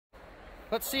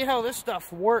Let's see how this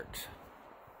stuff works.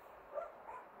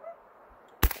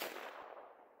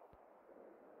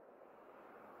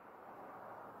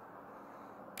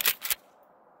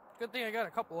 Good thing I got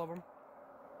a couple of them.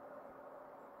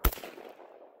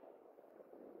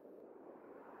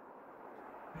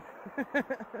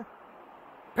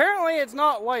 Apparently it's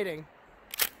not lighting.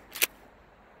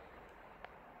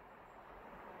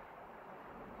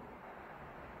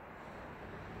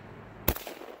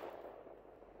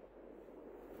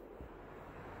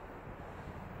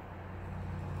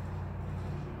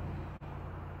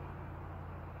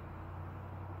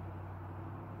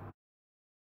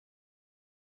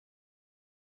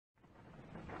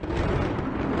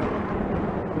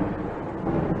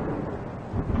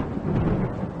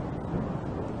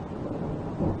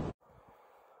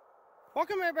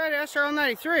 Welcome everybody to SRL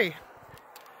 93.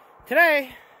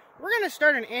 Today, we're going to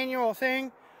start an annual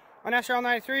thing on SRL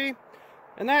 93,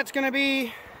 and that's going to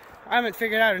be, I haven't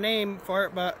figured out a name for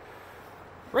it, but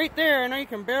right there, I know you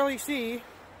can barely see,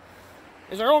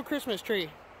 is our old Christmas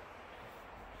tree.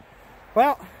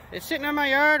 Well, it's sitting in my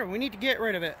yard and we need to get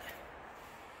rid of it.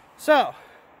 So,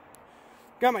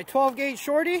 got my 12 gauge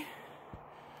shorty,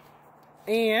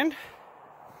 and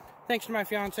thanks to my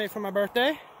fiance for my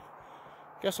birthday,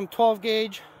 got some 12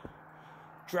 gauge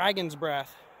Dragon's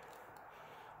Breath.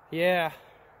 Yeah.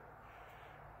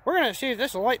 We're going to see if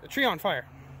this will light the tree on fire.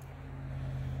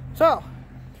 So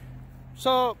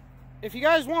if you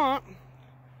guys want,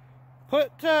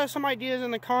 put some ideas in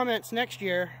the comments next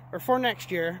year, or for next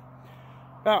year,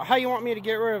 about how you want me to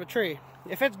get rid of a tree.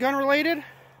 If it's gun related,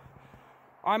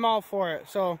 I'm all for it.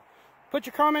 So put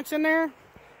your comments in there.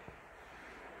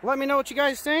 Let me know what you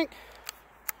guys think.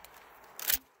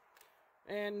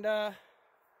 And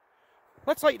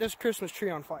let's light this Christmas tree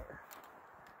on fire.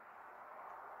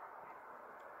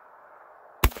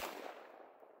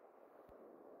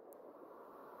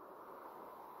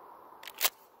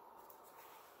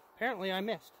 Apparently I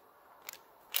missed.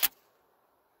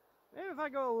 Maybe if I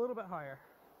go a little bit higher.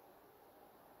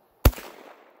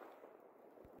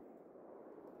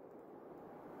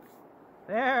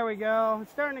 There we go.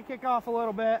 It's starting to kick off a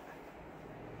little bit.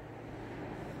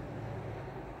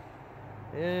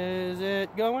 Is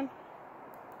it going?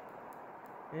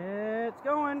 It's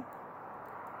going.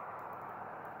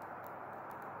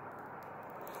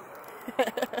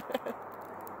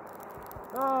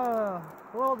 Oh,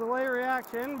 a little delay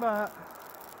reaction, but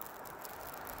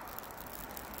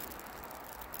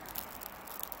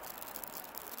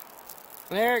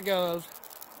there it goes.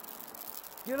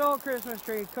 Good old Christmas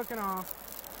tree cooking off.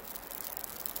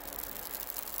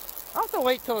 I'll have to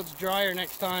wait till it's drier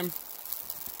next time.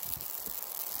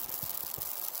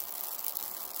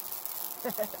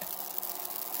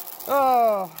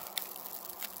 Oh.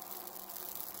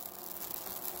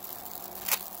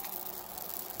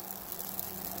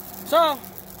 So,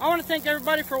 I want to thank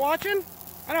everybody for watching.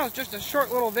 I know it's just a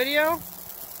short little video.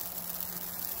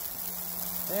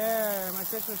 There, my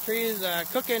Christmas tree is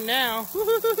cooking now.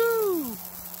 Woo-hoo-hoo-hoo.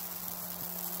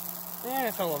 And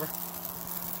it fell over.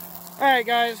 Alright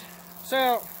guys,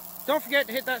 so don't forget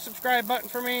to hit that subscribe button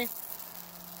for me.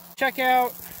 Check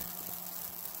out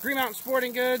Green Mountain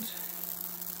Sporting Goods.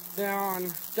 They're on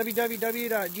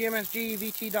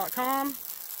www.gmsgvt.com.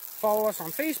 Follow us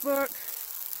on Facebook.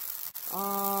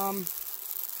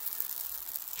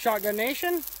 Shotgun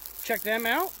Nation. Check them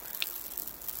out.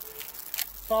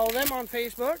 Follow them on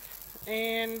Facebook,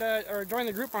 and or join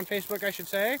the group on Facebook, I should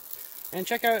say. And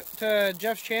check out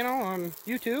Jeff's channel on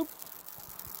YouTube.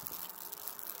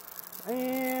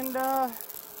 And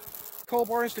Cold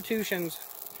War Institutions.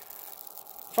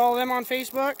 Follow them on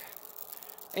Facebook.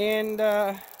 And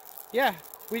yeah,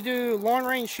 we do long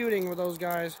range shooting with those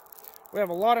guys. We have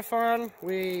a lot of fun.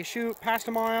 We shoot past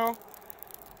a mile.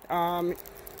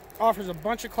 Offers a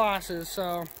bunch of classes,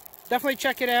 so definitely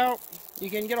check it out. You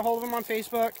can get a hold of them on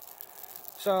Facebook.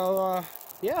 So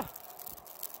yeah,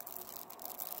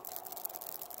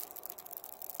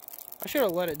 I should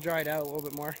have let it dry out a little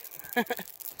bit more.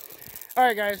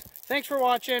 Alright guys, thanks for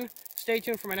watching. Stay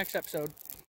tuned for my next episode.